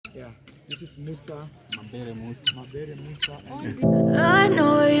Yeah, this is Musa. Mabere Musa. I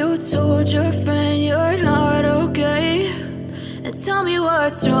know you told your friend you're not okay, and tell me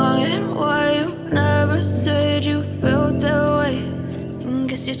what's wrong and why you never said you felt that way. And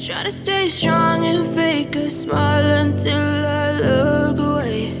guess you're trying to stay strong and fake a smile until I look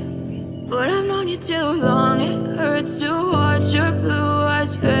away. But I've known you too long, it hurts to watch your blue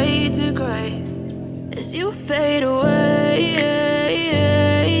eyes fade to gray as you fade away,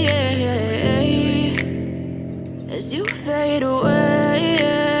 as you fade away.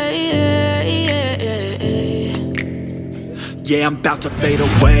 Yeah, I'm about to fade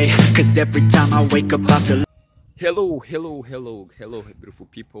away, cause every time I wake up I feel. Hello beautiful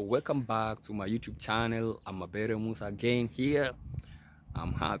people, welcome back to my YouTube channel. I'm Mabere Musa again here.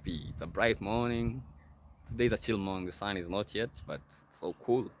 I'm happy. It's a bright morning. Today's a chill morning. The sun is not yet, but it's so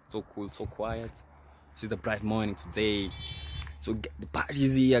cool, so quiet. It's a bright morning today. So the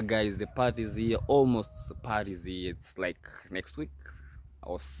party's here, guys. The party's here. Almost the party's here. It's like next week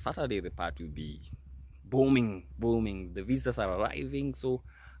or Saturday the party will be booming. The visitors are arriving, so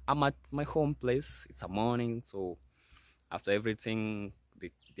I'm at my home place. It's a morning, so after everything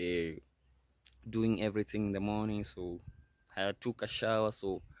they doing everything in the morning, so I took a shower,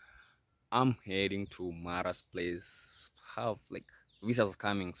 so I'm heading to Mara's place to have like visitors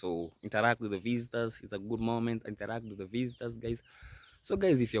coming, so interact with the visitors. It's a good moment. Interact with the visitors, guys. So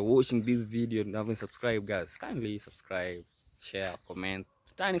guys, if you're watching this video and haven't subscribed, guys, kindly subscribe, share, comment.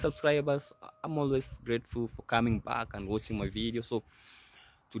 Tiny subscribers, I'm always grateful for coming back and watching my video. So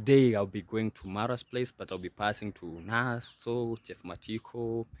today I'll be going to Mara's place, but I'll be passing to ItsNasto, Chef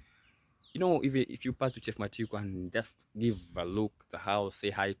Matiko. You know, if you pass to Chef Matiko and just give a look at the house, say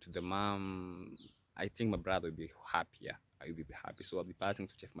hi to the mom, I think my brother will be happier. I will be happy. So I'll be passing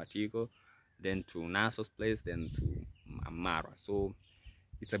to Chef Matiko, then to ItsNasto's place, then to Mara. So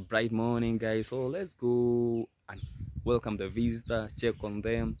it's a bright morning, guys. So let's go and welcome the visitor, check on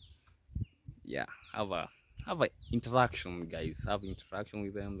them. Yeah, have a interaction, guys. Have interaction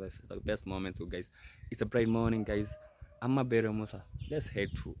with them. That's the best moment. So guys, it's a bright morning, guys. I'm Mabere Musa. Let's head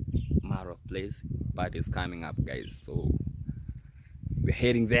to Mara place. Party is coming up, guys. So we're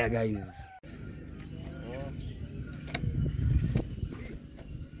heading there, guys.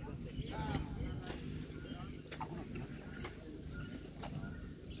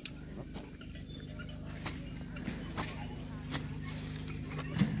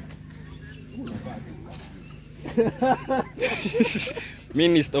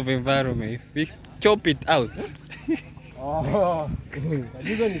 Minister of Environment, we chop it out. Oh,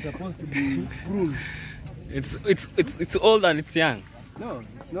 this one is supposed to be pruned. It's old and it's young. No,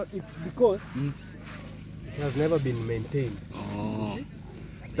 it's not. It's because it has never been maintained. Oh,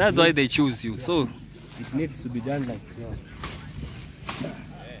 that's why they choose you. So it needs to be done like that.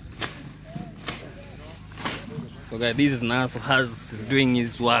 So guys, this is ItsNasto is doing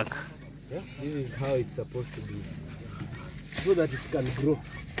his work. Yeah, this is how it's supposed to be, so that it can grow.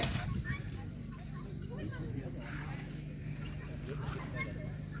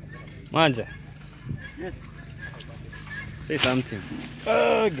 Manja, Yes. say something.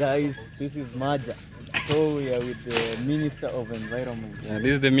 Guys, this is Maja. So we are with the Minister of Environment. Yeah,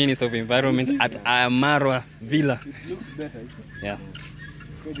 this is the Minister of Environment at Mara Villa. It looks better, isn't it? Yeah.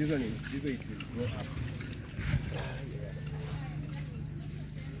 So this one it will grow up.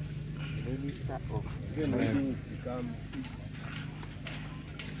 Minister of Then when it becomes.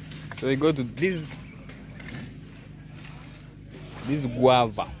 So we go to this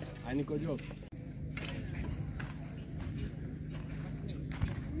guava. Aniko job.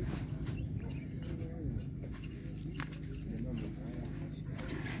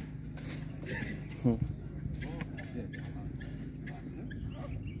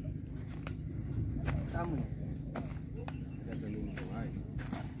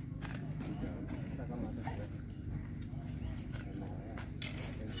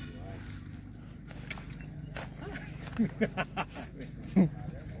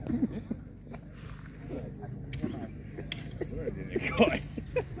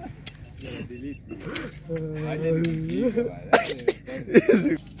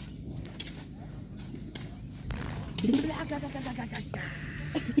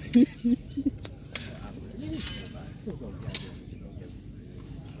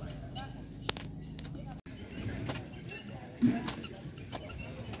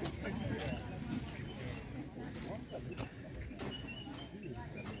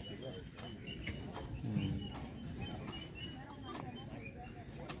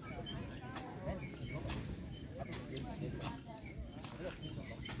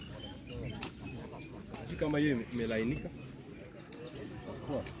 Kama hiyo imelainika.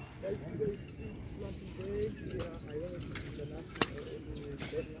 guys, today is planting day. I went to ItsNasto in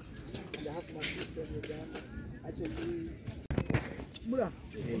Kenya, and I have my sister in Uganda. Actually, Mura,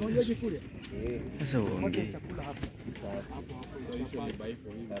 unaonjaje kule? Sasa uongee. Chakula hapa.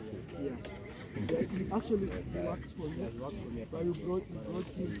 Yeah, actually, it works for me. But you brought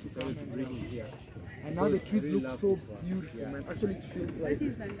him to bring him here. And now the trees look so beautiful, man. Actually, it feels like. That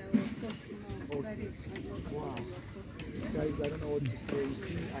is under our cost now. Okay. That is Wow. Guys, I don't know what to say. You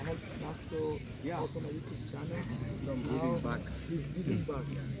see, I have Nasto open a YouTube channel. From Now, giving back. He's giving back.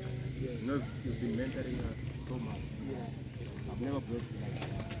 You know, you've been mentoring us so much. Yes. I've never brought like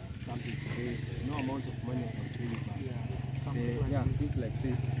something to this. No amount of money I can pay you back. Something like this. Things like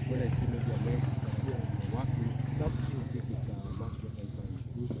this, when I see maybe a mess, Yes. work with, That's true. I think it's much better if I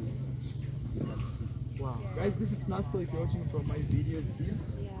do things that you can see. Wow. Guys, this is Nasto. If you're watching from my videos here,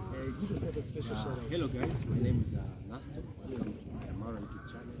 give yourself a special shout out. Hello guys, my name is Nasto. Welcome to my Amara YouTube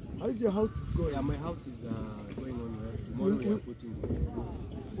channel. How is your house going? Yeah, my house is going on well. Tomorrow we are putting the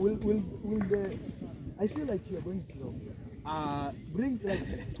roof. Will the... I feel like you are going slow. Bring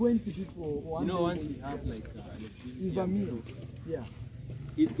like 20 people. You know, once we have like electricity, Ivamio. Yeah.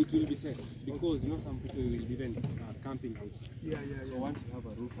 it will be set because you know some people will even camping out. Yeah. So once you have a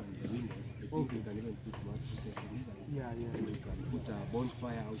roof and the windows, I think you can even put mattresses inside. Yeah. And you can put a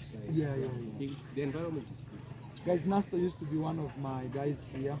bonfire outside. Yeah. I think the environment is good. Guys, Nasto used to be one of my guys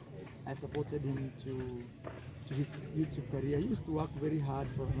here. I supported him to his YouTube career. He used to work very hard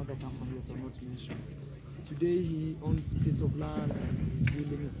for another company that I'm not mentioning. Today he owns a piece of land and he's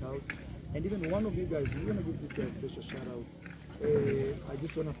building his house. And even one of you guys, we're gonna give this guy a special shout out. I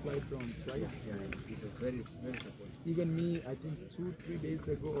just wanna fly drones, right? Yeah, it's a very supportive. Even me, I think 2-3 days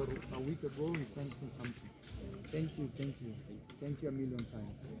ago or a week ago, he sent me something. Thank you a million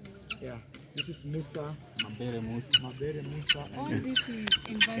times. Yeah, this is Musa, Mabere Musa. all this is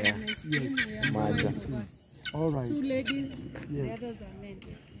environment. Yes. Maja. All right. 2 ladies, the Yes. others are men.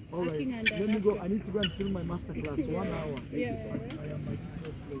 All right. Working under Let me go. Nasto. I need to go and film my master class. 1 hour. Thank you so much. I am my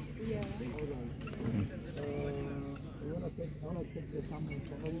first place. Yeah. All right. I wanna take the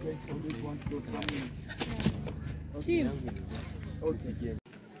comments. I know you guys always want those comments. Team. Okay.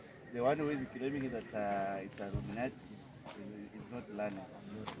 The one who is claiming that it's a Illuminati is not learning.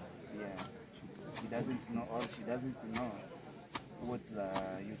 Yeah, she doesn't know, or she doesn't know what's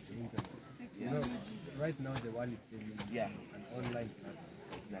YouTube. You know, right now the world is changing. Yeah, An online platform.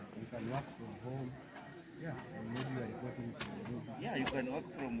 exactly. You can work from home. Yeah, and maybe you are reporting to the group. Yeah, you can work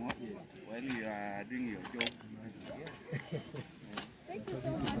from home while you are doing your job. Thank you so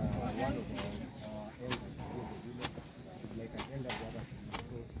much. One of our elders is like an elder brother to me.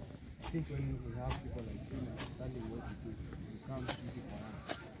 So I think when we have people like him understanding what we do, it becomes easy for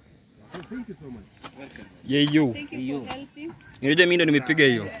us. So thank you so much. Welcome. Yeah, you. Thank you for helping. Unajua mimi ndo nimepiga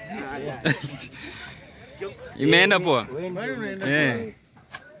hiyo. Imeenda poa. Eh.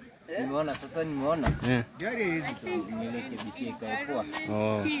 Nimeona sasa nimeona. Yeah. Nirekebishie ikae poa.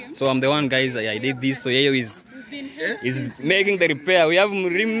 Oh. So I'm the one guys, I did this. So Yayo is making the repair. We have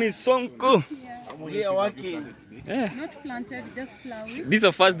Mrimi Sonko. I'm here working. Yeah. Not planted, just flowering. This is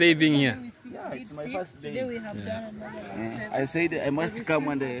the first day being here. Yeah, it's my first day. Today we have done another I said I must come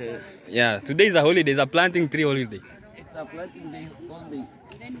and Yeah, today is a holiday. It's a planting tree holiday. it's a planting day all day.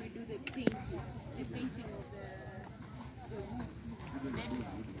 Then we do the painting of the roots. Then,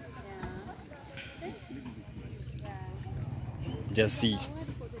 yeah. Just see.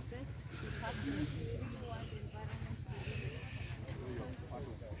 For the best happening, we really want the environment.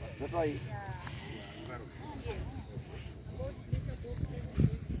 That's why.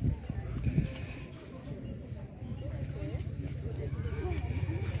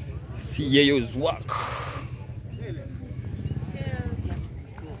 See Yayo's work.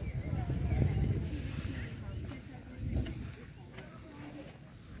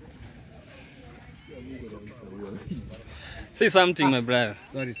 Say something, my brother.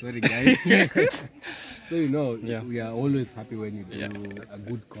 Sorry guys. So you know, Yeah. we are always happy when you do Yeah. a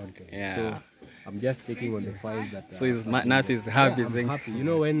good content. Yeah. So I'm just checking on the files that. So Nas is happy. I'm saying, happy. You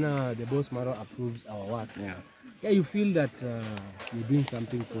know, when the boss Maro approves our work, Yeah. you feel that you're doing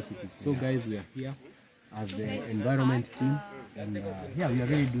something positive. So guys, we are here as the environment team, and we are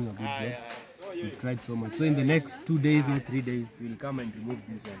really doing a good job. We've tried so much. So in the next 2 days or 3 days, we'll come and remove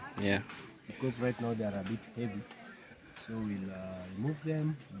these ones. Yeah. Because right now they are a bit heavy. So we'll remove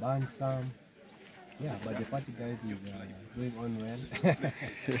them, burn some. Yeah, but the party guys is going on well. Yeah,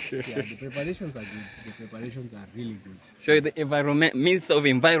 the preparations are good. The preparations are really good. So the environment, Minister of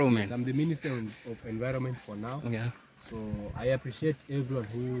Environment. So I'm the Minister of Environment for now. Yeah. So I appreciate everyone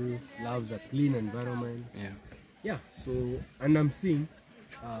who loves a clean environment. Yeah. Yeah, so, and I'm seeing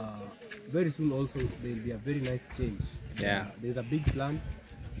very soon also there will be a very nice change. Yeah. There's a big plan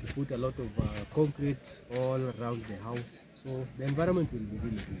to put a lot of concrete all around the house, so the environment will be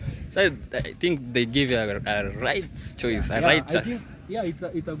really good. So I think they give you a right choice, a Yeah, right. I think, yeah, it's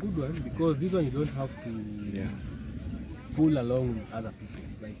a good one, because this one you don't have to pull along with other people.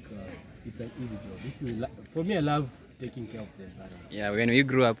 Like it's an easy job. If you for me, I love taking care of the environment. Yeah, when we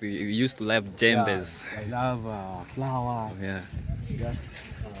grew up, we used to love jembes. Yeah, I love flowers. Yeah. Just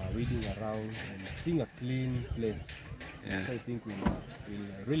weeding around and seeing a clean place. Yeah. So I think we'll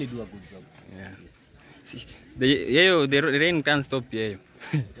really do a good job. Yeah. See, the rain can't stop here.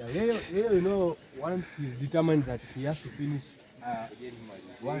 Yeah, you know, once he's determined that he has to finish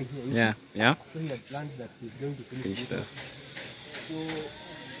one here. Yeah. So he had planned that he's going to finish that. So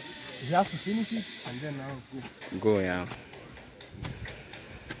he has to finish it and then now Go, yeah.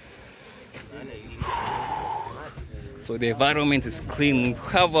 So the environment is clean. We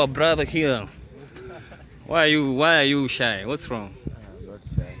have a brother here. Why are you shy? What's wrong?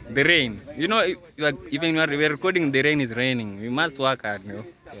 The rain. You know, even when we're recording, the rain is raining. We must work hard, you know.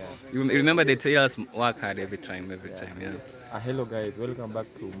 Yeah. You remember they tell us work hard every time, yeah. Hello guys, welcome back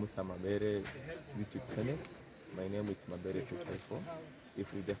to Musa Mabere YouTube channel. My name is Mabere254.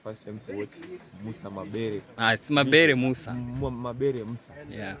 If it's the first time to watch Musa Mabere, It's Mabere Musa. Mabere Musa.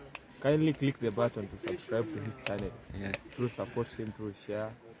 Yeah. Kindly click the button to subscribe to his channel. Yeah. Through support him, through share,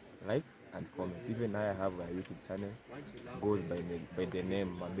 like and comment. Even I have a YouTube channel goes by the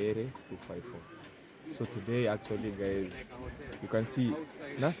name Mabere254. So today, actually, guys, you can see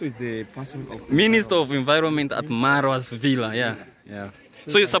Nasto is the person of Minister of Environment at Marwa's Villa. Yeah.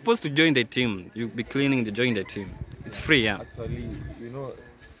 So you're supposed to join the team. You'll be cleaning to join the team. It's free, yeah. Actually, you know,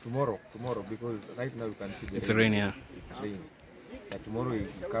 tomorrow, because right now you can see It's rain, yeah. It's rain. Tomorrow you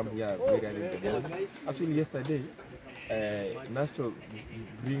come here very early in the morning. Actually, yesterday, Nasto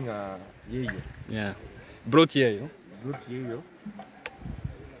bring a yayo. Yeah. Brought yayo. Brought yayo.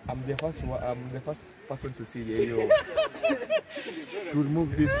 I'm the first person to see yayo to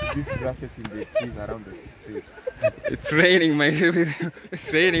remove these grasses in the trees around the street. It's raining,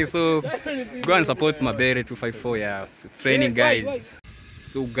 it's raining, so go and support Mabere254, yeah. It's raining, guys.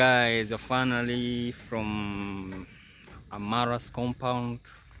 So guys, you're finally from Amara's compound.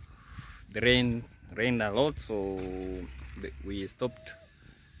 The rain rained a lot, so we stopped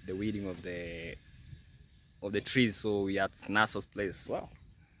the weeding of the trees, so we at ItsNasto's place. Wow.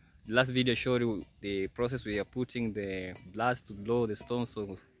 The last video showed you the process we are putting the blast to blow the stones,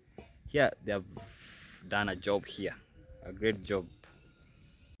 so here they have done a job here, a great job.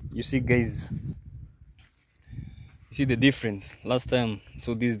 You see, guys, you see the difference last time.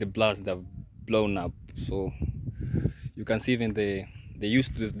 So this is the blast that have blown up, so you can see even they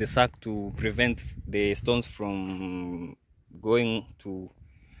used the sack to prevent the stones from going to,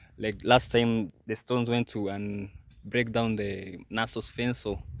 like last time the stones went to and break down the ItsNasto's fence.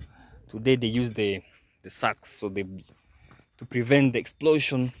 So today they use the sacks, so to prevent the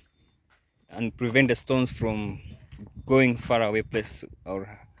explosion and prevent the stones from going far away place or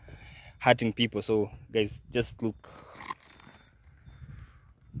hurting people. So guys, just look.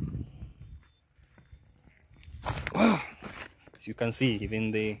 Wow. As you can see,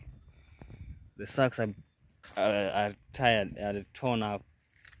 even the sacks are tired, are torn up.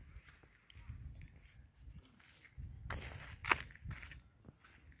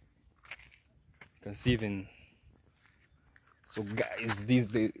 You can see even. So guys,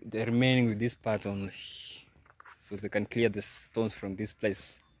 they're remaining with this part only, so they can clear the stones from this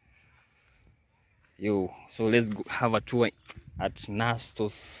place. So let's go have a tour at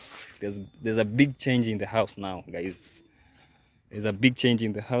ItsNasto's. There's a big change in the house now, guys. There's a big change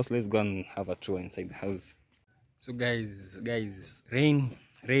in the house. Let's go and have a tour inside the house. So guys, rain,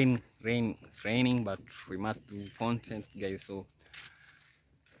 it's raining, but we must do content, guys. So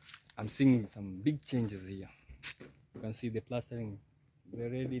I'm seeing some big changes here. You can see the plastering.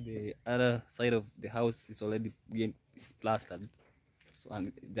 The other side of the house is already plastered. So,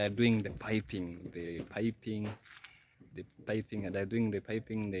 and they're doing the piping, and they're doing the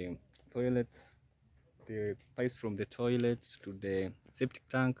piping, the toilet, the pipes from the toilet to the septic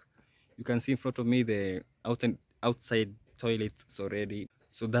tank. You can see in front of me the outside toilet is already.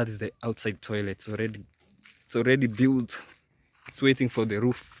 So that is the outside toilet. It's already built. It's waiting for the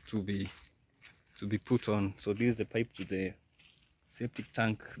roof to be put on. So this is the pipe to the septic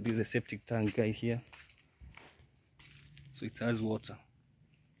tank. This is the septic tank guy here. So it has water.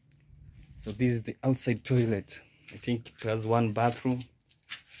 So this is the outside toilet. I think it has one bathroom,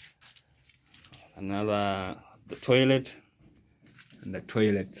 the toilet, and the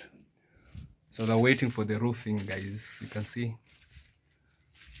toilet. So they're waiting for the roofing, guys. You can see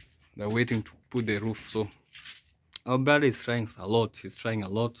they're waiting to put the roof. So our brother is trying a lot. He's trying a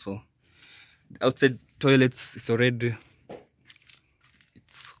lot. So the outside toilets, it's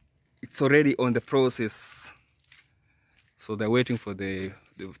already on the process. So they're waiting for the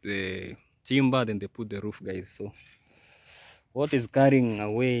timber, then they put the roof, guys. So what is carrying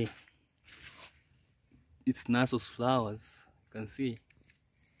away ItsNasto's flowers? You can see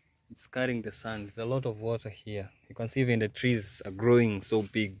it's carrying the sun. There's a lot of water here. You can see even the trees are growing so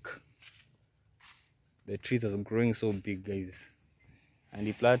big. The trees are growing so big, guys. And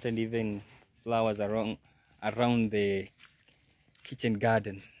he planted even flowers around the kitchen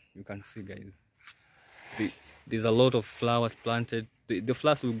garden. You can see, guys. There's a lot of flowers planted. The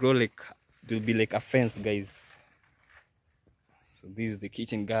flowers will grow like, it will be like a fence, guys. So this is the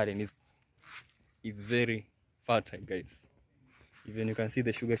kitchen garden. It's very fertile, guys. Even you can see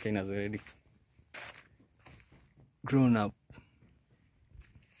the sugarcane has already grown up.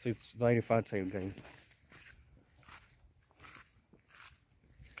 So it's very fertile, guys.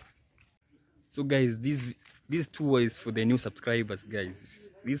 So guys, this tour is for the new subscribers, guys.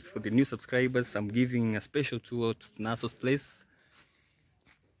 This for the new subscribers. I'm giving a special tour to Nasto's place.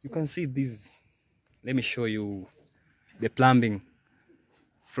 You can see this. Let me show you the plumbing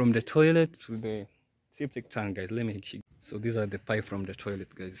from the toilet to the septic tank, guys. Let me. So these are the pipe from the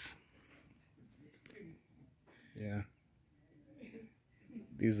toilet, guys. Yeah.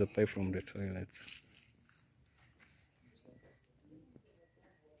 This is the pipe from the toilet.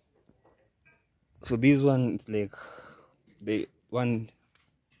 So this one is like the one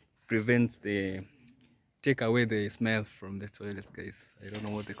prevents take away the smell from the toilet, guys. I don't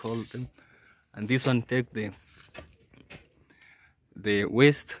know what they call them. And this one take the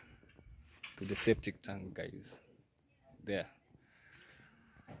waste to the septic tank, guys. There.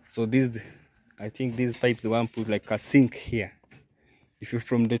 So I think this pipe the one put like a sink here. If you're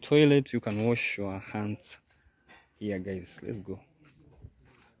from the toilet, you can wash your hands here, guys. Let's go.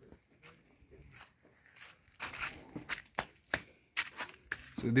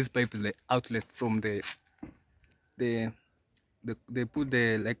 So this pipe is the outlet from they put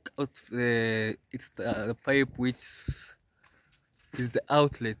the like out it's the pipe which is the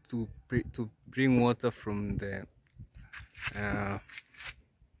outlet to bring water from the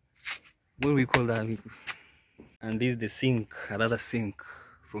what we call that, and this is the sink, another sink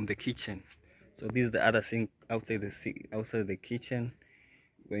from the kitchen. So this is the other sink outside the kitchen.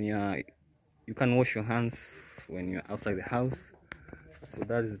 When you can wash your hands when you're outside the house. So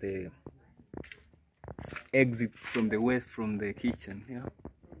that is the exit from the waste from the kitchen. Yeah.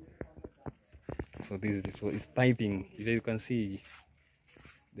 So this is what is piping. If you can see,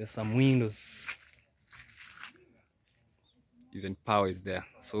 there's some windows. Even power is there.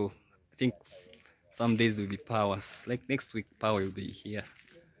 So I think some days will be powers. Like next week, power will be here.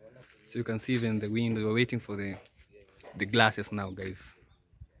 So you can see even the window. We're waiting for the glasses now, guys.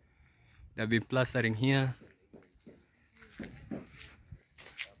 They've been plastering here.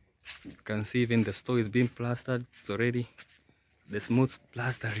 You can see even the store is being plastered. It's already the smooth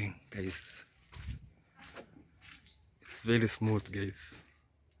plastering, guys. It's very smooth, guys.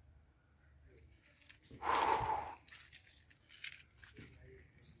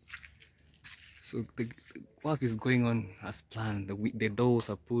 So the work is going on as planned. The doors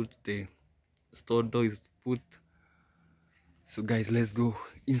are put, the store door is put. So guys, let's go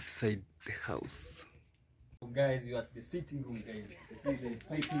inside the house. So guys, you're at the sitting room, guys. You see the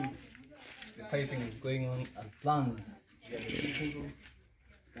piping. The piping is going on as planned. We are at the sitting room.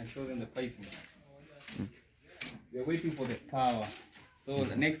 You can show them the piping. We are waiting for the power. So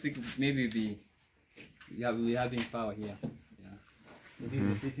the next week maybe we'll be having power here. Yeah. So this is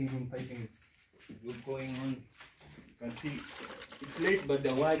the sitting room piping is going on. You can see it's late, but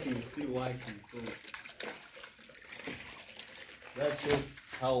the working is still working. So that shows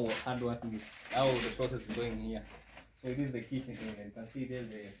how hard working is, how the process is going here. So this is the kitchen area. You can see there's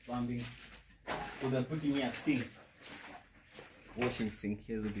the plumbing. So they're putting here a sink, washing sink.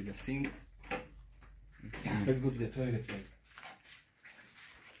 Here will be the sink. Let's go to the toilet.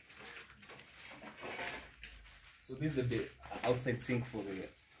 So this is the outside sink for the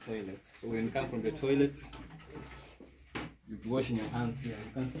toilet. So when you come from the toilet, you'll be washing your hands here.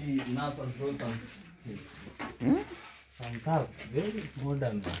 You can see now some brought some tap, very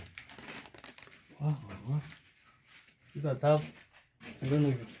modern. Wow. These are tap. I don't know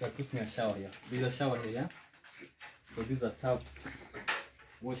if you can put me a shower here. There's a shower here, yeah? So these are tap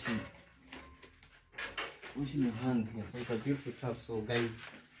washing your hand here. So it's a beautiful tap. So guys,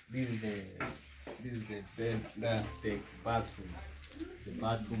 this is the bed, the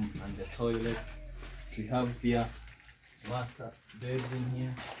bathroom and the toilet. So we have here master bedroom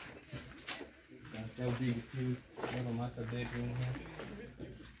here. How big it is. One master bedroom here.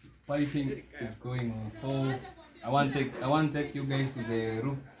 Piping is going on. So I want to take you guys to the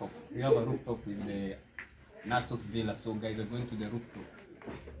rooftop. We have a rooftop in the Nasto's villa. So guys, we're going to the rooftop.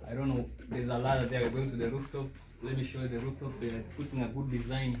 I don't know. There's a ladder there. We're going to the rooftop. Let me show you the rooftop. They're putting a good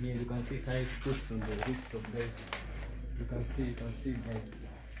design here. You can see tiles put on the rooftop, guys. You can see, guys.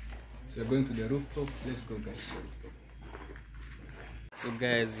 So we're going to the rooftop. Let's go, guys. So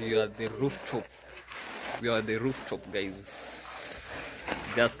guys, we are at the rooftop. We are at the rooftop, guys.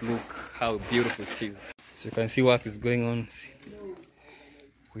 Just look how beautiful it is. So you can see work is going on.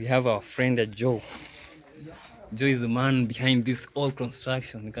 We have our friend Joe. Joe is the man behind this whole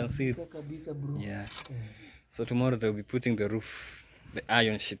construction. You can see it. Yeah. So tomorrow they'll be putting the roof, the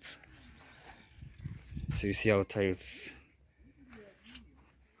iron sheets. So you see our tiles.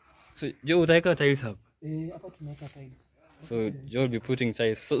 So Joe, utaweka tiles hapa? Hapa tunaweka tiles. So Joe will be putting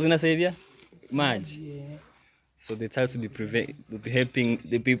tiles. So zinasaidia maji. So the tiles will be helping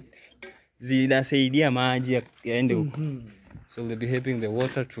the people. Zinasaidia maji yaende huko. So they'll be helping the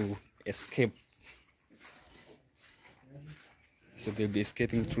water to escape. So they'll be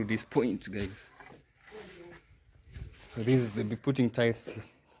escaping through this point, guys. So they'll be putting tiles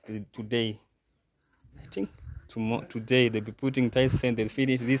today. I think today they'll be putting tiles and they'll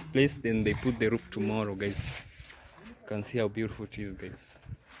finish this place, then they put the roof tomorrow, guys. You can see how beautiful it is, guys.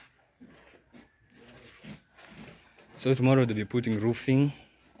 So tomorrow they'll be putting roofing.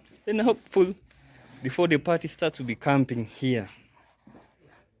 Then hopeful before the party starts to be camping here.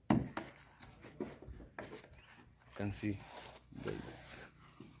 You can see, guys,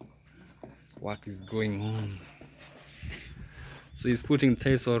 work is going on. So he's putting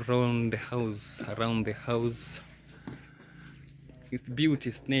tiles around the house, It's beauty,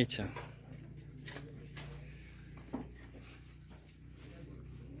 it's nature.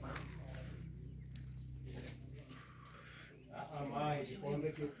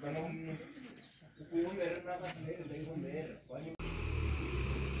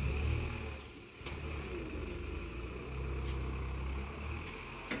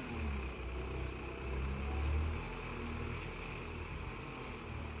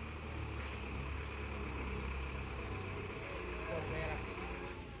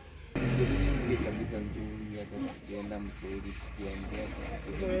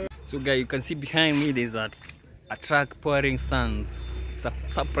 So guys, you can see behind me there's a truck pouring sands. It's a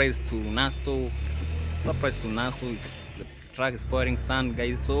surprise to Nasto. The truck is pouring sand,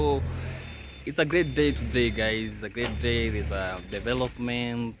 guys. So it's a great day today, guys. It's a great day. There's a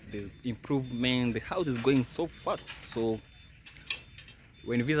development, there's improvement. The house is going so fast. So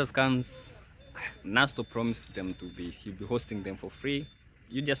when visitors comes, Nasto promised them he'll be hosting them for free.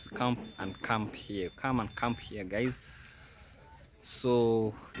 You just come and camp here, guys.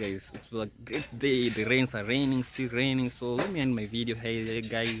 So guys, it was a great day. The rains are raining, still raining. So let me end my video here,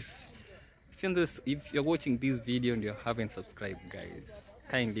 guys. If you're watching this video and you haven't subscribed, guys,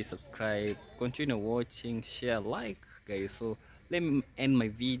 kindly subscribe, continue watching, share, like, guys. So let me end my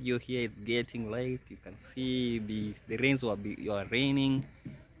video here. It's getting late. You can see the rains are raining.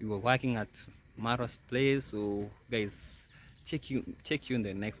 We were working at Mara's place. So guys, check you in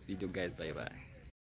the next video, guys. Bye bye.